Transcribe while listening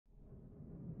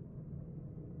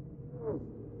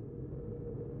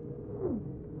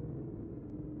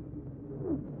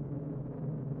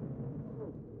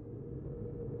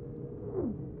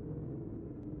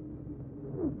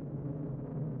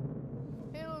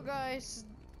guys,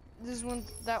 this one,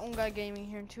 that one guy gaming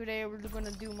here, and today we're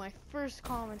gonna do my first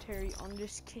commentary on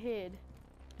this kid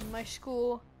in my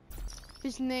school.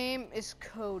 His name is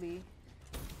Cody.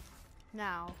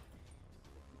 Now,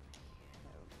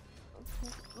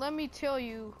 let me tell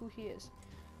you who he is.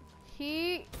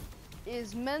 He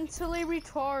is mentally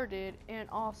retarded and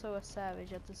also a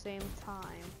savage at the same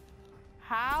time.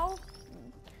 How?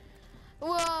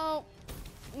 Well,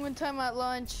 one time at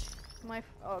lunch,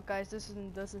 oh guys, this is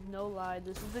no lie,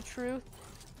 this is the truth.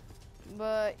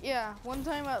 But yeah, one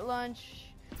time at lunch,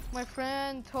 my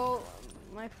friend told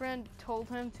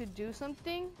him to do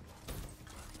something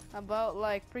about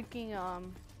like freaking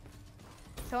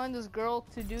telling this girl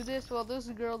to do this. Well, this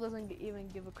girl doesn't even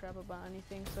give a crap about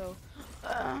anything, so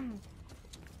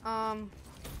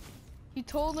he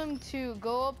told him to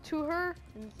go up to her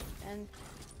and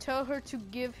tell her to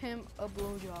give him a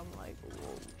blowjob. I'm like,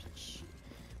 whoa.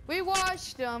 We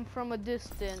watched him from a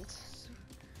distance.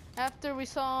 After we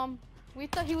saw him, we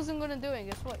thought he wasn't gonna do it.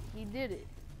 Guess what? He did it.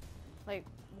 Like,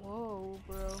 whoa,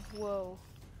 bro, whoa.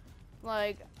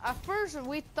 Like, at first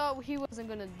we thought he wasn't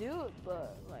gonna do it,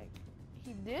 but like,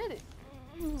 he did it.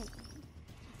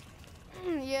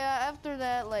 Yeah, after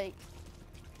that, like,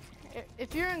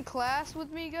 if you're in class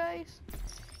with me, guys,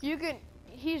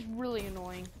 he's really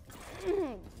annoying.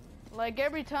 Like,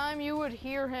 every time you would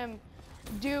hear him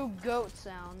do goat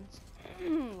sounds.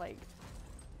 like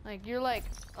you're like,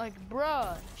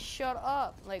 bruh, shut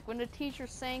up. Like, when the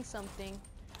teacher's saying something,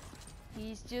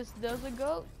 he just does a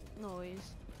goat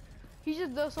noise. He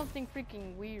just does something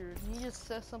freaking weird. He just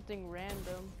says something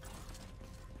random.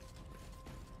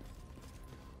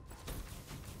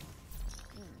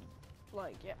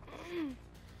 Like, yeah.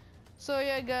 So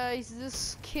yeah, guys,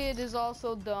 this kid is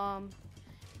also dumb.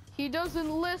 He doesn't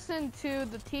listen to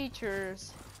the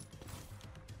teachers.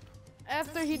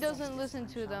 After he doesn't listen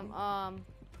to them,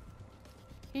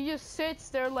 he just sits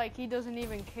there like he doesn't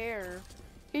even care.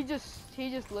 He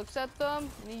just looks at them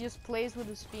and he just plays with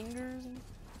his fingers.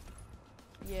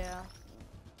 Yeah.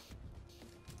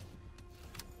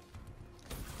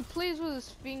 He plays with his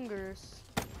fingers.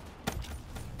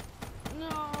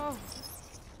 No.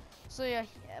 So yeah,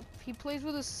 he plays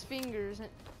with his fingers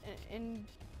and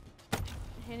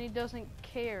he doesn't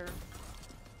care.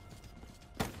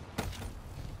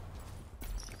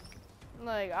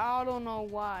 Like, I don't know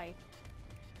why.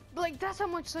 But like, that's how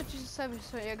much such is a savage.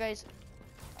 So yeah, guys,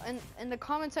 in the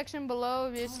comment section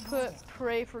below, just put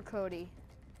pray for Cody.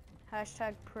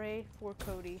 Hashtag pray for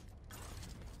Cody.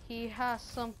 He has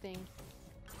something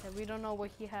that we don't know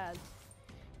what he has.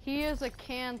 He is a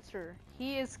cancer.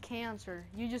 He is cancer.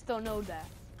 You just don't know that.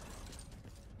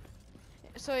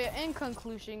 So yeah, in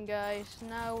conclusion, guys,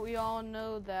 now we all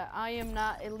know that I am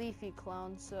not a Leafy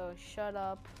clone, so shut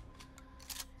up.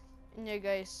 And yeah,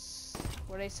 guys,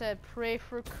 what I said, pray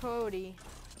for Cody.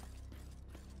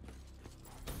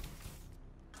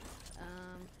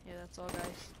 Yeah, that's all,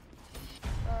 guys.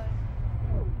 Bye.